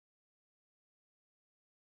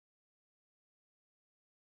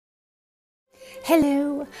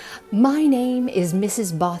Hello, my name is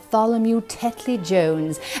Mrs. Bartholomew Tetley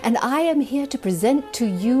Jones, and I am here to present to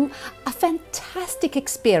you a fantastic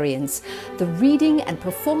experience, the reading and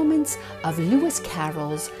performance of Lewis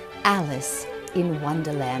Carroll's Alice in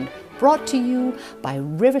Wonderland, brought to you by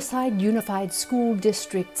Riverside Unified School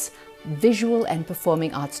District's Visual and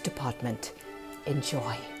Performing Arts Department.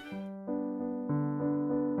 Enjoy.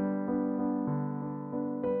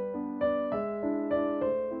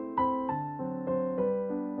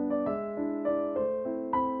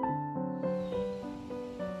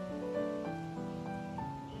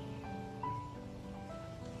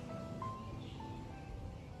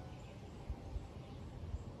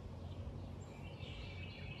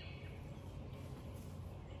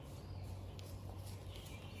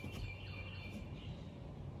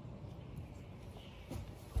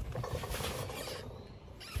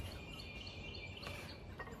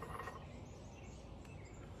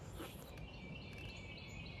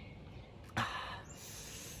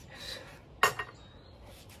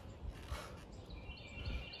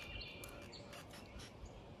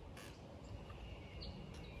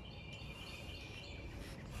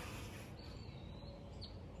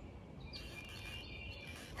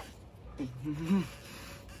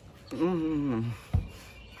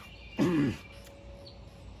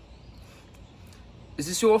 Is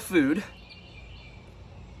this your food?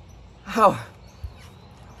 Oh,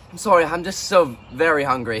 I'm sorry, I'm just so very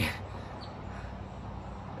hungry.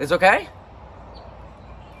 It's okay?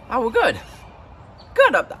 Oh, well, good.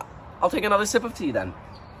 Good, I'll take another sip of tea then.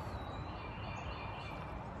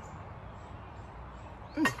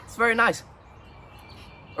 It's very nice.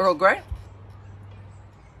 Earl Grey?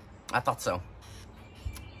 I thought so.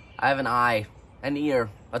 I have an eye, an ear,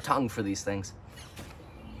 a tongue for these things.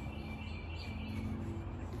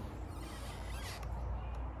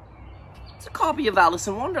 It's a copy of Alice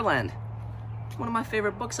in Wonderland. One of my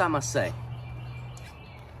favorite books, I must say.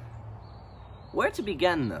 Where to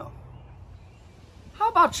begin, though? How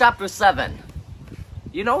about chapter 7?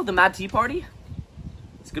 You know, the Mad Tea Party?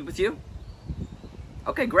 It's good with you?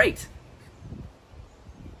 Okay, great.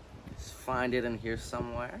 Let's find it in here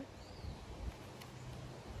somewhere.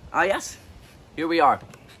 Ah, yes. Here we are.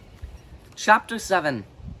 Chapter 7.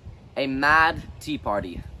 A Mad Tea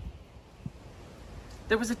Party.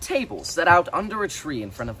 There was a table set out under a tree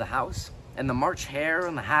in front of the house, and the March Hare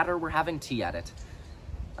and the Hatter were having tea at it.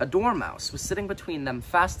 A dormouse was sitting between them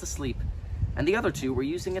fast asleep, and the other two were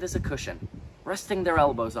using it as a cushion, resting their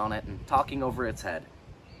elbows on it and talking over its head.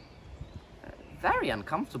 Very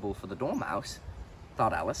uncomfortable for the dormouse,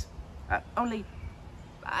 thought Alice. Only,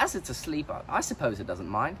 as it's asleep, I suppose it doesn't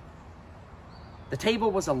mind. The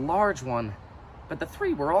table was a large one, but the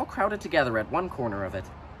three were all crowded together at one corner of it.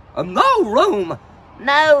 No room!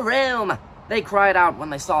 No room! They cried out when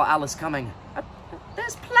they saw Alice coming.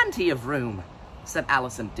 There's plenty of room, said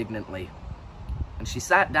Alice indignantly. And she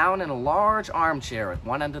sat down in a large armchair at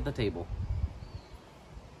one end of the table.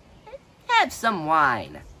 Have some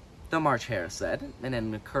wine, the March Hare said in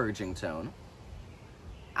an encouraging tone.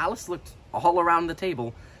 Alice looked all around the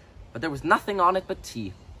table, but there was nothing on it but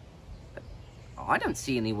tea. I don't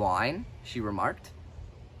see any wine, she remarked.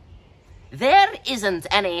 There isn't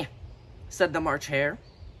any, said the March Hare.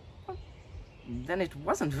 Then it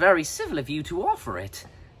wasn't very civil of you to offer it,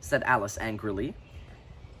 said Alice angrily.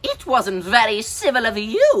 It wasn't very civil of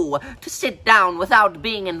you to sit down without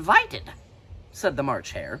being invited, said the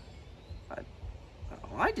March Hare.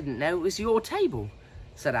 I didn't know it was your table,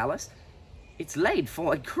 said Alice. It's laid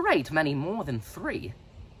for a great many more than 3.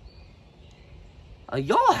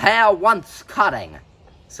 Your hair wants cutting,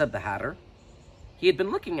 said the Hatter. He had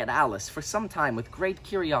been looking at Alice for some time with great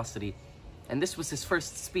curiosity, and this was his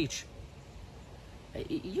first speech.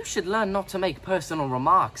 You should learn not to make personal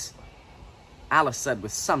remarks, Alice said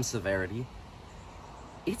with some severity.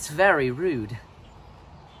 It's very rude.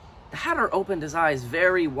 The Hatter opened his eyes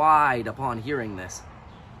very wide upon hearing this,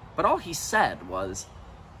 but all he said was,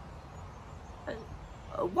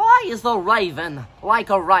 Why is the raven like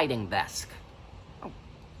a writing desk? Oh,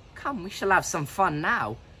 come, we shall have some fun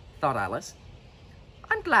now, thought Alice.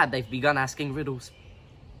 I'm glad they've begun asking riddles.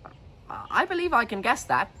 I believe I can guess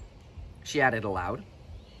that, she added aloud.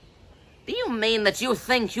 Do you mean that you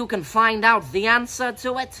think you can find out the answer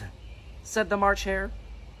to it? Said the March Hare.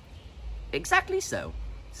 Exactly so,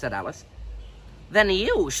 said Alice. Then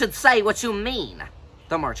you should say what you mean,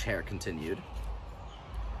 the March Hare continued.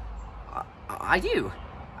 I do,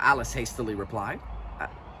 Alice hastily replied.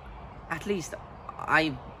 At least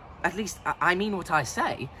I mean what I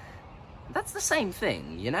say. That's the same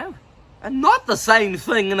thing, you know? And not the same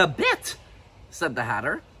thing in a bit, said the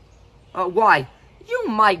Hatter. Why, You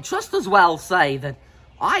might just as well say that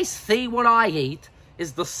I see what I eat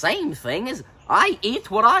is the same thing as I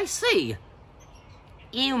eat what I see.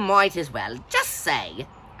 You might as well just say,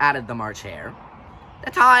 added the March Hare,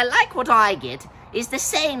 that I like what I get is the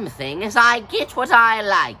same thing as I get what I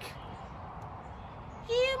like.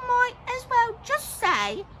 You might as well just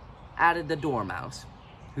say, added the Dormouse,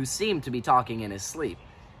 who seemed to be talking in his sleep,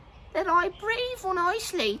 that I breathe when I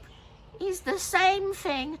sleep is the same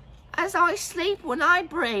thing as I sleep when I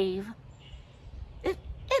breathe.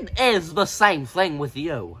 It is the same thing with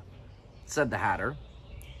you, said the Hatter.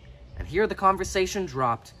 And here the conversation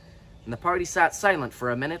dropped, and the party sat silent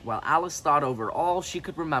for a minute while Alice thought over all she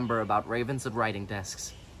could remember about ravens at writing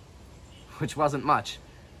desks. Which wasn't much.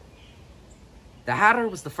 The Hatter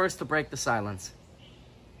was the first to break the silence.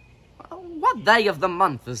 What day of the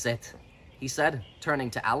month is it? He said, turning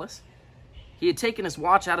to Alice. He had taken his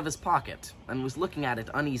watch out of his pocket and was looking at it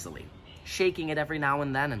uneasily, shaking it every now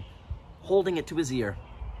and then and holding it to his ear.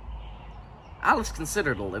 Alice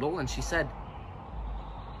considered a little, and she said,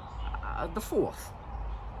 the 4th.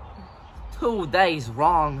 2 days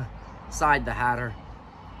wrong, sighed the Hatter.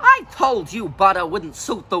 I told you butter wouldn't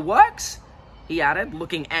suit the works, he added,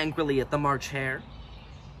 looking angrily at the March Hare.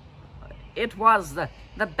 It was the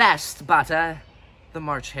best butter, the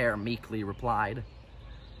March Hare meekly replied.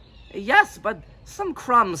 Yes, but some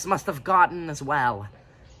crumbs must have gotten as well,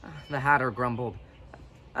 the Hatter grumbled.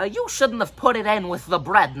 You shouldn't have put it in with the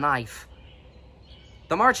bread knife.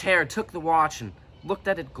 The March Hare took the watch and looked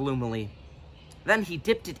at it gloomily. Then he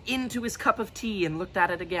dipped it into his cup of tea and looked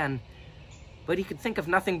at it again, but he could think of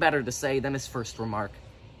nothing better to say than his first remark.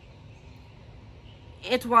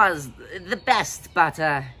 It was the best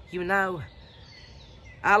butter, you know.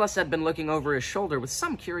 Alice had been looking over his shoulder with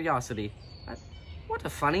some curiosity. What a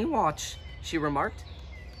funny watch, she remarked.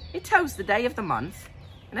 It tells the day of the month,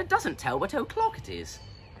 and it doesn't tell what o'clock it is.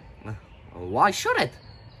 Why should it?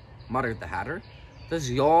 Muttered the Hatter. Does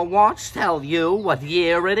your watch tell you what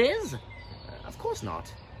year it is? Of course not,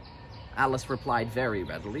 Alice replied very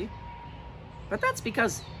readily. But that's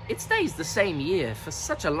because it stays the same year for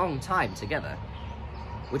such a long time together.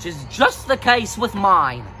 Which is just the case with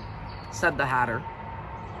mine, said the Hatter.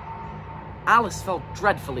 Alice felt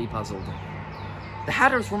dreadfully puzzled. The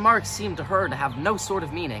Hatter's remarks seemed to her to have no sort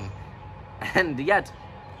of meaning, and yet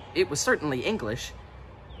it was certainly English.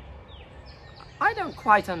 I don't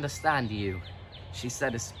quite understand you, she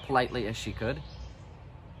said as politely as she could.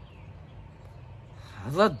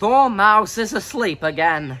 The Dormouse is asleep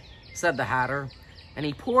again, said the Hatter, and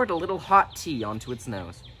he poured a little hot tea onto its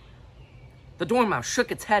nose. The Dormouse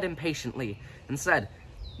shook its head impatiently and said,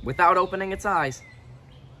 without opening its eyes,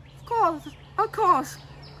 Of course.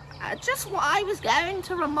 Just what I was going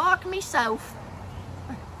to remark myself.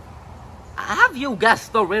 Have you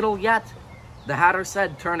guessed the riddle yet? The Hatter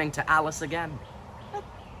said, turning to Alice again.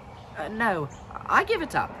 No, I give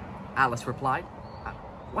it up, Alice replied.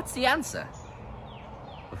 What's the answer?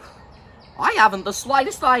 I haven't the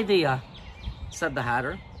slightest idea, said the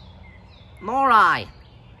Hatter. Nor I,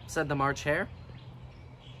 said the March Hare.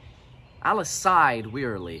 Alice sighed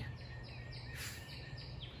wearily.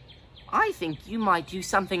 I think you might do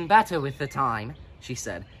something better with the time, she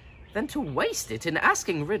said, than to waste it in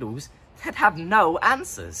asking riddles that have no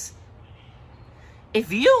answers.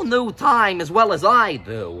 If you knew time as well as I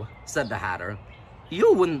do, said the Hatter,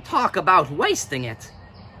 you wouldn't talk about wasting it.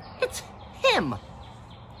 It's him.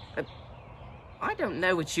 I don't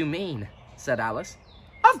know what you mean, said Alice.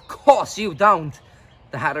 Of course you don't,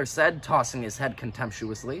 the Hatter said, tossing his head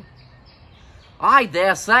contemptuously. I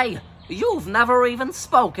dare say you've never even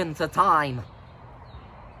spoken to time.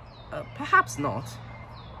 Perhaps not,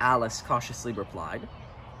 Alice cautiously replied.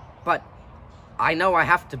 But I know I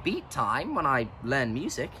have to beat time when I learn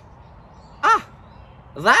music. Ah,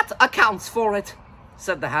 that accounts for it,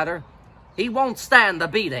 said the Hatter. He won't stand the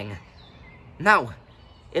beating. Now,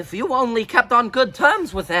 if you only kept on good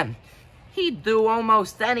terms with him, he'd do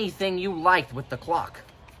almost anything you liked with the clock.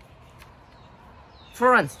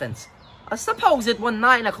 For instance, suppose it were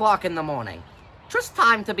 9 o'clock in the morning, just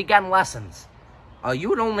time to begin lessons.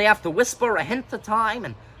 You'd only have to whisper a hint to time,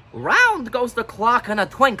 and round goes the clock in a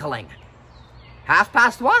twinkling.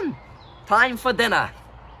 1:30, time for dinner.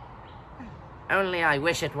 Only I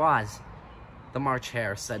wish it was, the March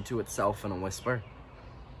Hare said to itself in a whisper.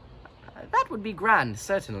 That would be grand,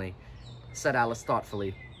 certainly, said Alice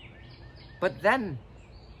thoughtfully. But then,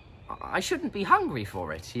 I shouldn't be hungry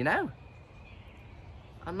for it, you know?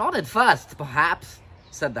 Not at first, perhaps,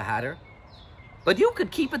 said the Hatter. But you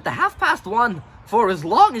could keep it to 1:30 for as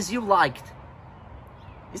long as you liked.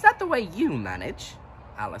 Is that the way you manage?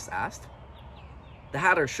 Alice asked. The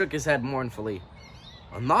Hatter shook his head mournfully.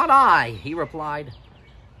 Not I, he replied.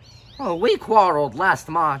 Oh, we quarreled last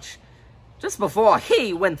March, just before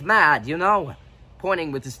he went mad, you know,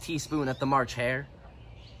 pointing with his teaspoon at the March hare.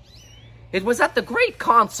 It was at the great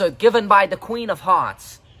concert given by the Queen of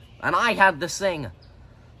Hearts, and I had to sing,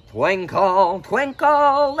 Twinkle,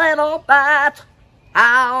 twinkle, little bat,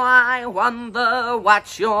 how I wonder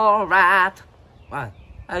what you're at.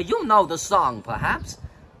 You know the song, perhaps?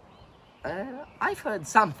 I've heard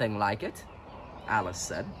something like it, Alice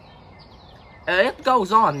said. It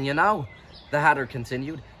goes on, you know, the Hatter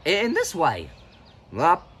continued, in this way.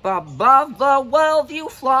 Up above the world you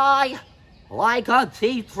fly, like a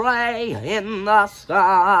tea tray in the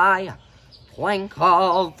sky.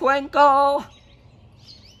 Twinkle, twinkle,